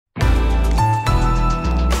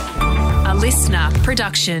listener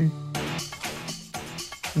production.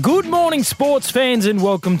 Good morning, sports fans, and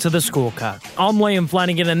welcome to The Scorecard. I'm Liam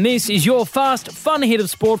Flanagan, and this is your fast, fun hit of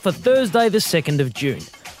sport for Thursday, the 2nd of June.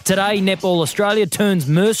 Today, Netball Australia turns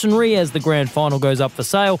mercenary as the grand final goes up for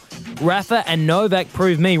sale. Rafa and Novak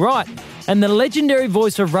prove me right, and the legendary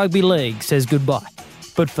voice of rugby league says goodbye.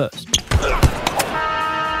 But first...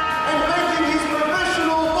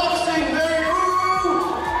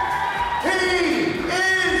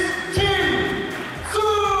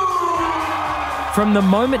 From the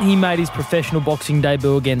moment he made his professional boxing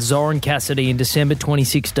debut against Zoran Cassidy in December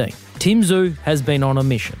 2016, Tszyu has been on a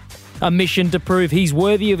mission. A mission to prove he's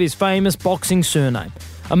worthy of his famous boxing surname.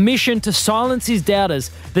 A mission to silence his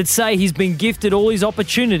doubters that say he's been gifted all his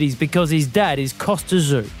opportunities because his dad is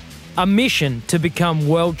Tszyu. A mission to become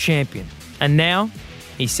world champion. And now,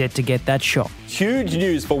 he's set to get that shot. Huge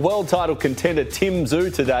news for world title contender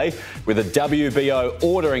Tszyu today, with the WBO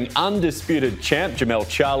ordering undisputed champ Jermell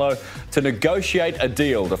Charlo to negotiate a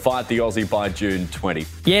deal to fight the Aussie by June 20.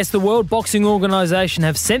 Yes, the World Boxing Organisation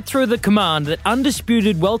have sent through the command that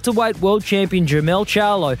undisputed welterweight world champion Jermell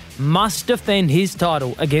Charlo must defend his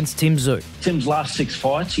title against Tszyu. Tim's last 6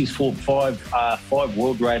 fights, he's fought five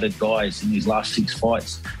world-rated guys in his last 6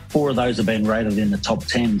 fights. 4 of those have been rated in the top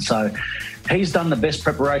 10. So he's done the best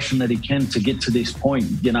preparation that he can to get to this point.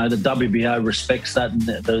 You know, the WBO respects that, and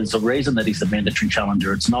there's a reason that he's the mandatory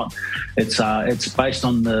challenger. It's not. It's based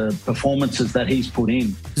on the performances that he's put in.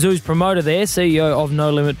 Tszyu's promoter there, CEO of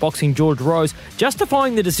No Limit Boxing, George Rose,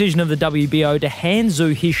 justifying the decision of the WBO to hand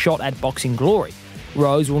Tszyu his shot at Boxing Glory.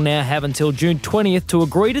 Rose will now have until June 20th to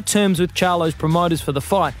agree to terms with Charlo's promoters for the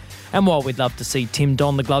fight. And while we'd love to see Tim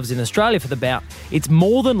don the gloves in Australia for the bout, it's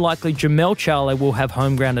more than likely Jermell Charlo will have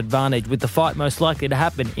home ground advantage, with the fight most likely to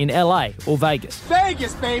happen in LA or Vegas.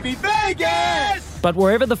 Vegas, baby, Vegas! But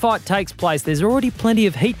wherever the fight takes place, there's already plenty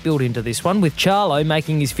of heat built into this one, with Charlo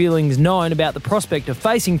making his feelings known about the prospect of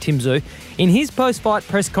facing Tszyu in his post-fight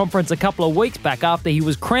press conference a couple of weeks back after he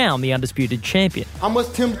was crowned the undisputed champion. How much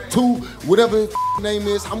Tszyu, whatever his name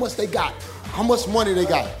is, how much they got? How much money they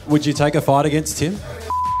got? Would you take a fight against Tim?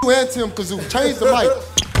 And Tim, because you changed the mic.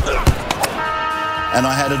 And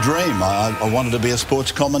I had a dream. I wanted to be a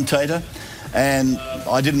sports commentator, and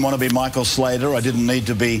I didn't want to be Michael Slater. I didn't need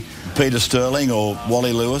to be Peter Sterling or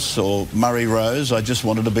Wally Lewis or Murray Rose. I just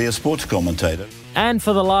wanted to be a sports commentator. And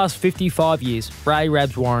for the last 55 years, Ray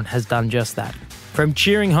Rabs Warren has done just that. From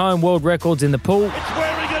cheering home world records in the pool... It's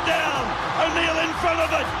wearing her down. O'Neill in front of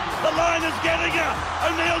it. The line is getting her.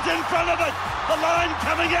 O'Neill's in front of it. The line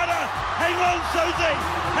coming at her. Hang on, Susie.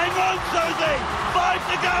 Hang on, Susie. 5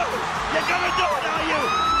 to go. You're going to do it, are you?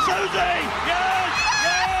 Susie. Yes,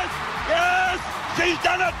 yes, yes. She's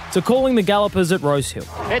done it. So calling the gallopers at Rosehill.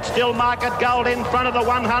 It's still Market Gold in front of the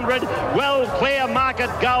 100. Well clear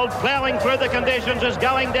Market Gold, ploughing through the conditions, is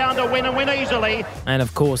going down to win and win easily. And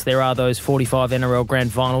of course, there are those 45 NRL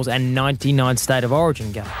Grand Finals and 99 State of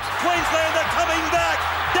Origin games. Queenslander coming back.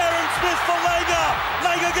 Darren Smith for Langer.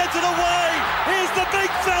 Langer gets it away. Here's the big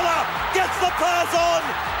fella. Gets the pass on.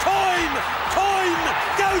 Coyne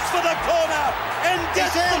goes for the corner and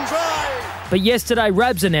gets the try. But yesterday,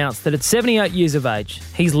 Rabs announced that at 78 years of age,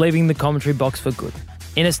 he's leaving the commentary box for good.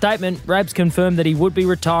 In a statement, Rabs confirmed that he would be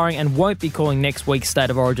retiring and won't be calling next week's State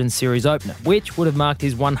of Origin series opener, which would have marked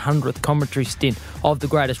his 100th commentary stint of the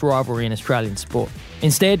greatest rivalry in Australian sport.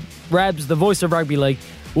 Instead, Rabs, the voice of rugby league,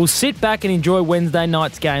 will sit back and enjoy Wednesday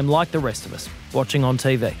night's game like the rest of us, watching on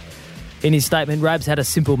TV. In his statement, Rabs had a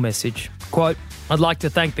simple message. Quote, "I'd like to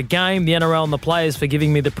thank the game, the NRL and the players for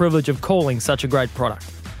giving me the privilege of calling such a great product.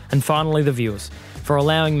 And finally, the viewers, for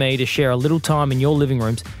allowing me to share a little time in your living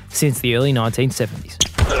rooms since the early 1970s.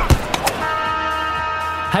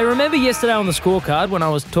 Hey, remember yesterday on the scorecard when I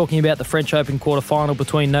was talking about the French Open quarter-final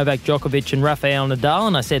between Novak Djokovic and Rafael Nadal,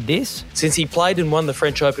 and I said this? Since he played and won the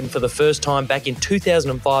French Open for the first time back in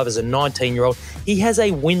 2005 as a 19-year-old, he has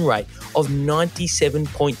a win rate of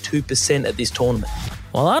 97.2% at this tournament.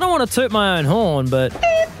 Well, I don't want to toot my own horn, but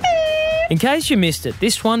in case you missed it,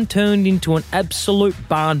 this one turned into an absolute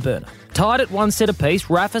barn burner. Tied at 1 set apiece,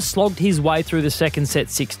 Rafa slogged his way through the second set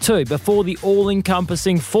 6-2 before the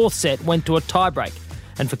all-encompassing fourth set went to a tiebreak.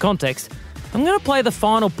 And for context, I'm going to play the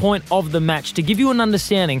final point of the match to give you an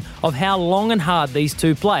understanding of how long and hard these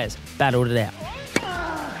two players battled it out.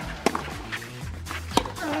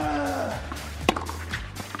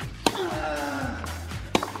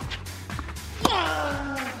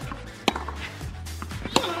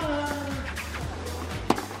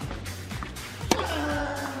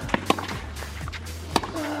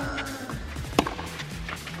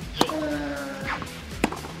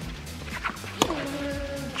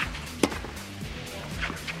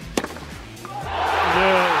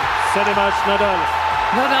 very much, Nadal.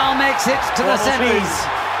 Nadal makes it to the semis.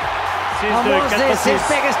 And was this his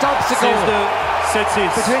biggest obstacle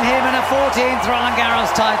between him and a 14th Roland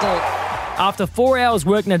Garros title? After 4 hours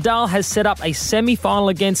work, Nadal has set up a semi-final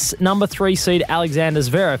against number 3 seed Alexander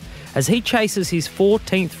Zverev as he chases his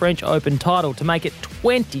 14th French Open title to make it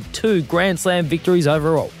 22 Grand Slam victories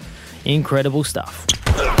overall. Incredible stuff.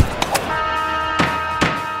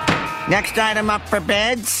 Next item up for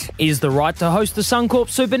beds is the right to host the Suncorp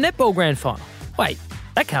Super Netball Grand Final. Wait,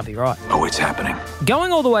 that can't be right. Oh, it's happening.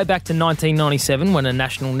 Going all the way back to 1997, when a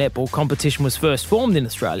national netball competition was first formed in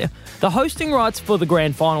Australia, the hosting rights for the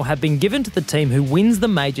Grand Final have been given to the team who wins the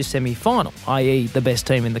major semi-final, i.e. the best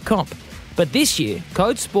team in the comp. But this year,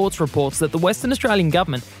 Code Sports reports that the Western Australian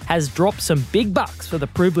government has dropped some big bucks for the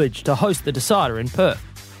privilege to host the decider in Perth.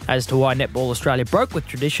 As to why Netball Australia broke with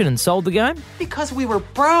tradition and sold the game? because we were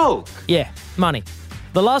broke. Yeah, money.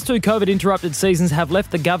 The last 2 COVID-interrupted seasons have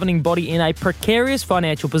left the governing body in a precarious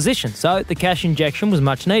financial position, so the cash injection was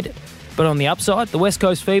much needed. But on the upside, the West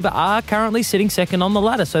Coast Fever are currently sitting second on the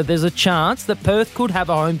ladder, so there's a chance that Perth could have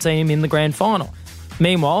a home team in the grand final.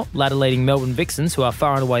 Meanwhile, ladder-leading Melbourne Vixens, who are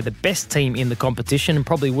far and away the best team in the competition and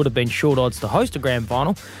probably would have been short odds to host a grand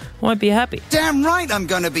final, won't be happy. Damn right I'm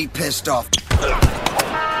going to be pissed off.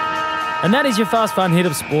 And that is your fast fun hit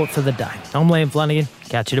of sport for the day. I'm Liam Flanagan.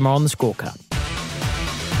 Catch you tomorrow on the Scorecard.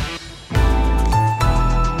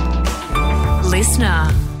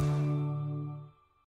 Listener.